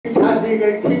दी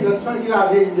गई थी लक्ष्मण की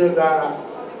आदेश के द्वारा,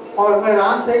 और मैं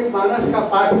रामचरितमानस का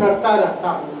पाठ करता रहता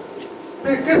हूँ।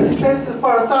 फिर कृष्ण चरित्र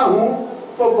पढ़ता हूँ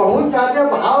तो बहुत ज़्यादा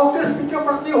भाव कृष्ण के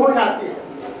प्रति हो जाती है,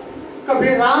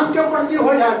 कभी राम के प्रति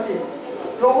हो जाती है।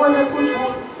 लोगों ने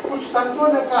कुछ संतों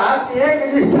ने कहा कि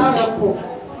एक निष्ठा रखो,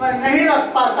 मैं नहीं रख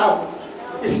पाता हूँ।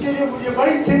 इसके लिए मुझे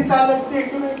बड़ी चिंता लगती है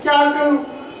कि मैं क्या करूँ,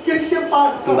 किसके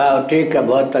पास करूँ। ठीक है,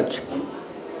 बहुत अच्छा।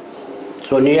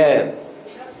 सुनिए,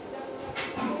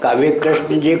 कभी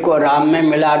कृष्ण जी को राम में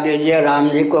मिला दीजिए, राम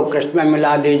जी को कृष्ण में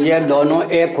मिला दीजिए, दोनों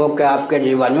एक होकर आपके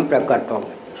जीवन में प्रकट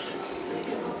होंगे।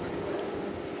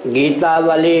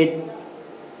 गीतावली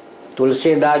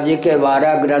तुलसीदास जी के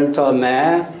 12 ग्रंथों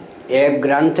में एक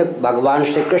ग्रंथ भगवान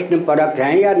श्री कृष्ण परक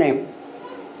हैं या नहीं?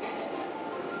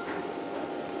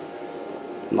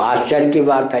 आश्चर्य की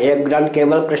बात है, एक ग्रंथ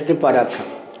केवल कृष्ण परक है।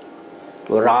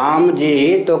 तो राम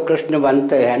जी तो कृष्ण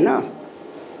बनते हैं ना,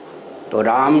 तो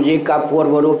राम जी का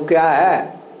पूर्व रूप क्या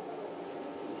है?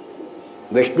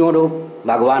 विष्णु रूप,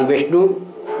 भगवान विष्णु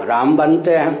राम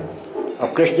बनते हैं। और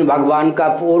कृष्ण भगवान का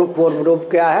पूर्व रूप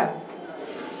क्या है?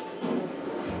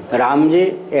 राम जी।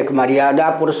 एक मर्यादा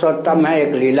पुरुषोत्तम है,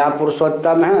 एक लीला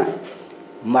पुरुषोत्तम है।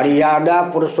 मर्यादा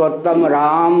पुरुषोत्तम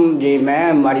राम जी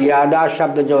में मर्यादा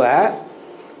शब्द जो है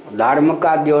धर्म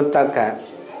का द्योतक है,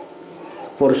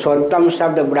 पुरुषोत्तम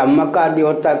शब्द ब्रह्म का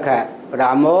द्योतक है।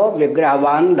 रामो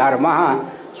विग्रहवान धर्मः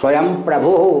स्वयं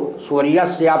प्रभु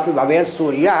सूर्यस्यापि भवेत्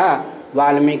सूर्यः,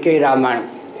 वाल्मीकि रामायण।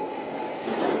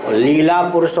 लीला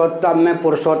पुरुषोत्तम में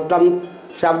पुरुषोत्तम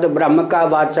शब्द ब्रह्म का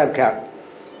वाचक है।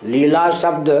 लीला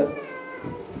शब्द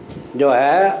जो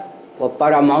है वो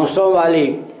परमहंसों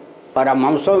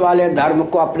वाले धर्म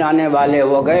को अपनाने वाले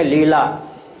हो गए लीला।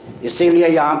 इसीलिए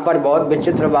यहाँ पर बहुत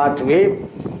विचित्र बात हुई,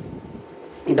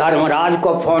 धर्मराज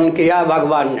को फोन किया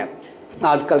भगवान ने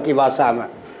आजकल की भाषा में,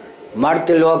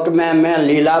 मर्त्यलोक में मैं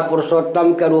लीला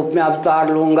पुरुषोत्तम के रूप में अवतार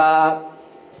लूँगा।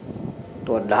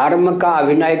 तो धर्म का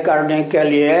अभिनय करने के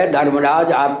लिए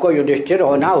धर्मराज आपको युधिष्ठिर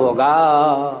होना होगा।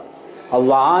 और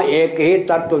वहाँ एक ही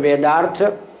तत्व वेदार्थ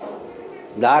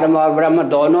धर्म और ब्रह्म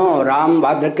दोनों राम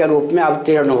भद्र के रूप में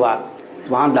अवतीर्ण हुआ।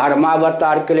 वहाँ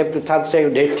धर्मावतार के लिए पृथक से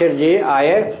युधिष्ठिर जी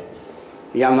आए,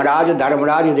 यमराज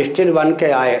धर्मराज युधिष्ठिर बन के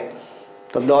आए।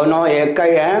 तो दोनों एक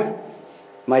ही हैं,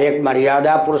 एक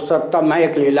मर्यादा पुरुषोत्तम है,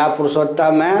 एक लीला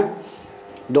पुरुषोत्तम है।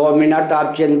 2 मिनट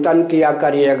आप चिंतन किया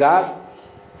करिएगा।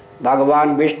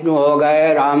 भगवान विष्णु हो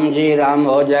गए राम जी, राम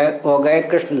हो गए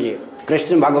कृष्ण जी।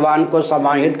 कृष्ण भगवान को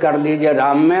समाहित कर दीजिए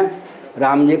राम में,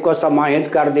 राम जी को समाहित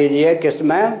कर दीजिए किस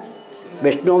में?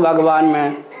 विष्णु भगवान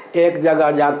में। एक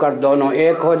जगह जाकर दोनों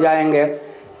एक हो जाएंगे।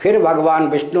 फिर भगवान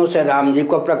विष्णु से राम जी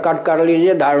को प्रकट कर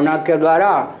लीजिए धारणा के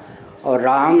द्वारा, और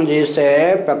राम जी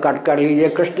से प्रकट कर लीजिए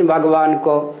कृष्ण भगवान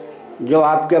को। जो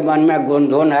आपके मन में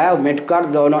गुंधुन है वो मिटकर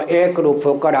दोनों एक रूप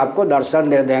होकर आपको दर्शन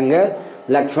दे देंगे।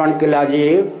 लक्ष्मण किला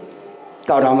जी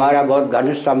और हमारा बहुत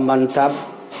घनिष्ठ संबंध था,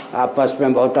 आपस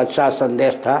में बहुत अच्छा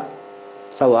संदेश था,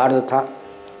 सौहार्द था।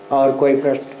 और कोई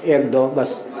प्रश्न? 1 2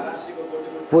 बस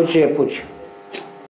पूछिए।